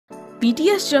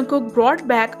BTS Jungkook brought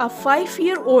back a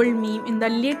 5-year-old meme in the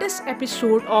latest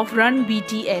episode of Run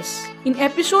BTS. In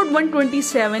episode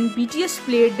 127, BTS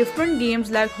played different games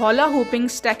like hula hooping,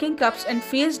 stacking cups, and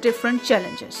faced different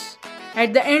challenges.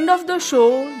 At the end of the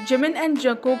show, Jimin and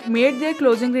Jungkook made their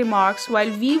closing remarks while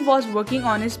V was working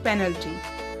on his penalty,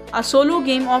 a solo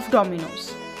game of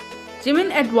dominoes.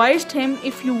 Jimin advised him,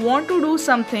 if you want to do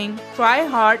something, try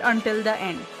hard until the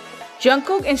end.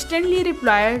 Jungkook instantly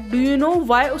replied, do you know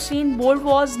why Usain Bolt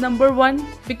was number 1?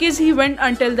 Because he went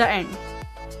until the end.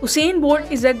 Usain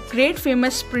Bolt is a great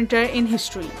famous sprinter in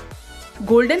history.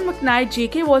 Golden McKnight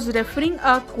JK was referring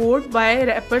a quote by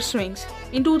rapper Swings.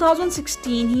 In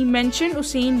 2016, he mentioned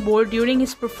Usain Bolt during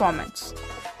his performance.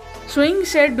 Swing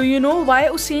said, do you know why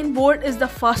Usain Bolt is the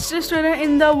fastest runner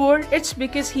in the world? It's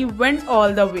because he went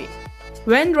all the way.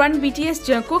 When Run BTS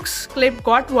Jungkook's clip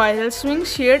got viral, Swing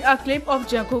shared a clip of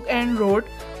Jungkook and wrote,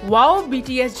 wow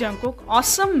BTS Jungkook,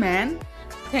 awesome man.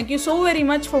 Thank you so very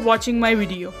much for watching my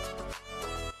video.